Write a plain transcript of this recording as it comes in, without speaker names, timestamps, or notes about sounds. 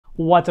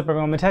What's up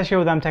everyone, Mitesh here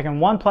with MTech,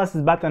 and OnePlus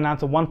is about to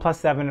announce a OnePlus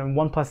 7 and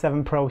OnePlus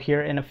 7 Pro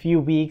here in a few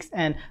weeks,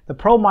 and the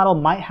Pro model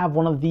might have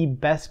one of the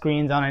best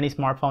screens on any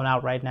smartphone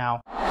out right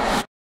now.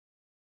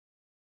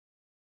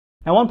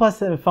 Now,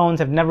 OnePlus phones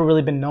have never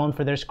really been known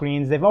for their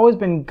screens. They've always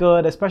been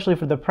good, especially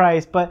for the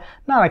price, but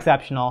not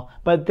exceptional.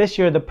 But this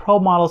year, the Pro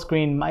model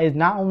screen is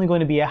not only going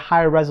to be a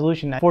higher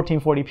resolution at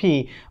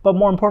 1440p, but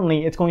more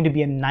importantly, it's going to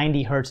be a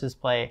 90 Hz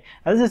display.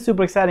 Now, this is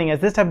super exciting as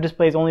this type of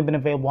display has only been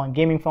available on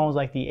gaming phones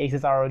like the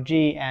Asus ROG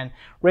and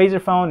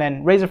Razer phone,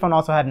 and Razer phone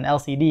also had an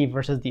LCD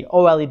versus the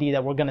OLED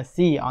that we're going to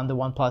see on the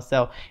OnePlus,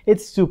 so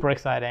it's super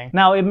exciting.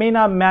 Now, it may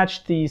not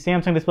match the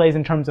Samsung displays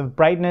in terms of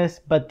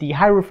brightness, but the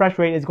high refresh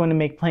rate is going to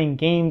make playing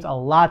games a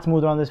lot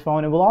smoother on this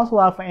phone. It will also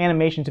allow for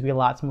animation to be a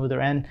lot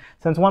smoother, and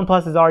since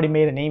OnePlus has already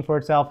made a name for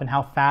itself in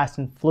how fast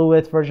and fluid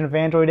its version of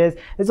Android is,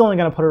 it's only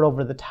going to put it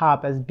over the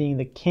top as being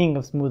the king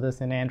of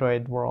smoothness in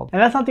Android world.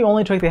 And that's not the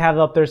only trick they have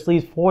up their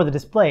sleeves for the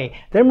display.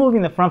 They're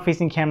moving the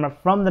front-facing camera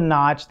from the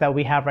notch that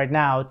we have right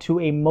now to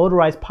a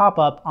motorized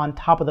pop-up on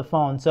top of the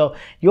phone. So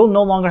you'll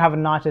no longer have a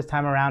notch this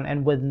time around,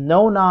 and with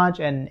no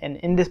notch and an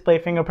in-display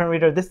fingerprint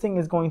reader, this thing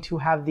is going to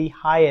have the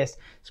highest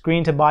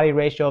screen-to-body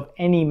ratio of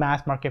any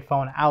mass-market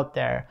phone out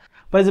there.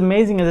 But as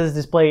amazing as this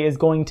display is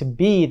going to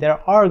be,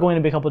 there are going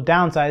to be a couple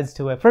downsides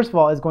to it. First of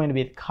all, it's going to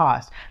be the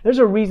cost. There's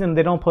a reason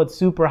they don't put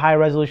super high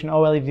resolution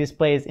OLED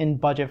displays in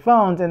budget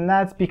phones, and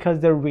that's because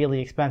they're really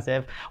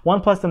expensive.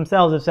 OnePlus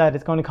themselves have said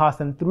it's going to cost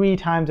them 3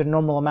 times their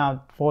normal amount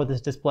for this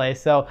display.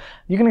 So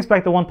you can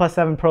expect the OnePlus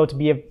 7 Pro to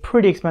be a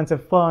pretty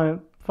expensive phone,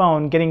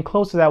 getting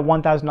close to that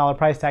 $1,000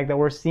 price tag that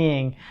we're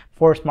seeing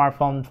for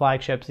smartphone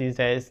flagships these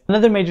days.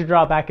 Another major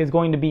drawback is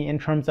going to be in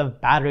terms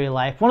of battery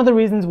life. One of the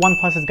reasons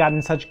OnePlus has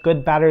gotten such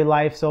good battery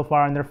life so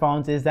far on their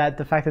phones is that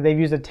the fact that they've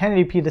used a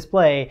 1080p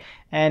display,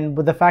 and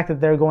with the fact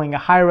that they're going a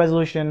higher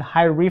resolution,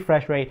 higher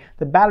refresh rate,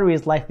 the battery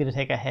is likely to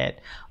take a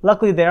hit.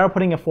 Luckily, they are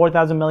putting a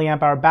 4,000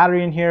 milliamp hour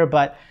battery in here,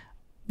 but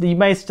you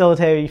might still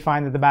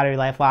find that the battery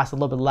life lasts a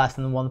little bit less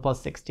than the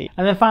OnePlus 6T.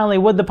 And then finally,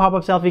 with the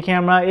pop-up selfie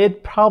camera, it's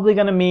probably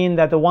going to mean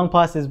that the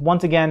OnePlus is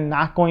once again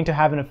not going to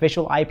have an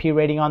official IP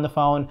rating on the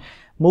phone.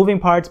 Moving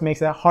parts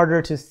makes it harder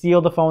to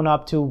seal the phone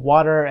up to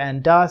water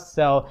and dust,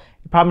 so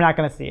you're probably not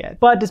going to see it.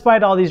 But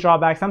despite all these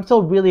drawbacks, I'm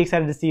still really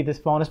excited to see this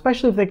phone,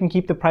 especially if they can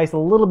keep the price a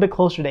little bit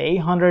closer to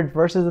 $800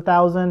 versus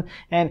 $1,000.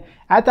 And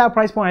at that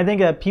price point, I think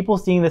that people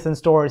seeing this in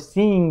stores,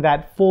 seeing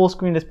that full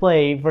screen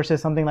display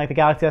versus something like the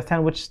Galaxy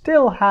S10, which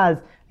still has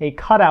a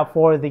cutout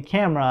for the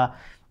camera,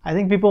 I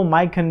think people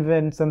might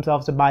convince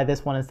themselves to buy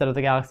this one instead of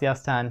the Galaxy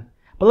S10.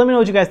 But let me know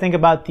what you guys think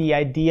about the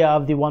idea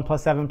of the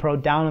OnePlus 7 Pro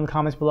down in the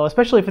comments below,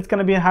 especially if it's going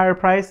to be a higher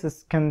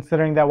price,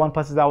 considering that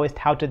OnePlus has always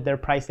touted their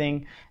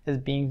pricing as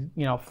being,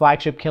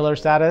 flagship killer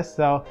status.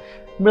 So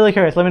I'm really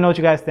curious. Let me know what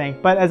you guys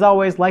think. But as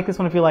always, like this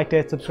one if you liked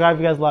it, subscribe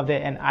if you guys loved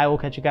it, and I will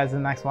catch you guys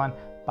in the next one.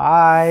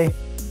 Bye!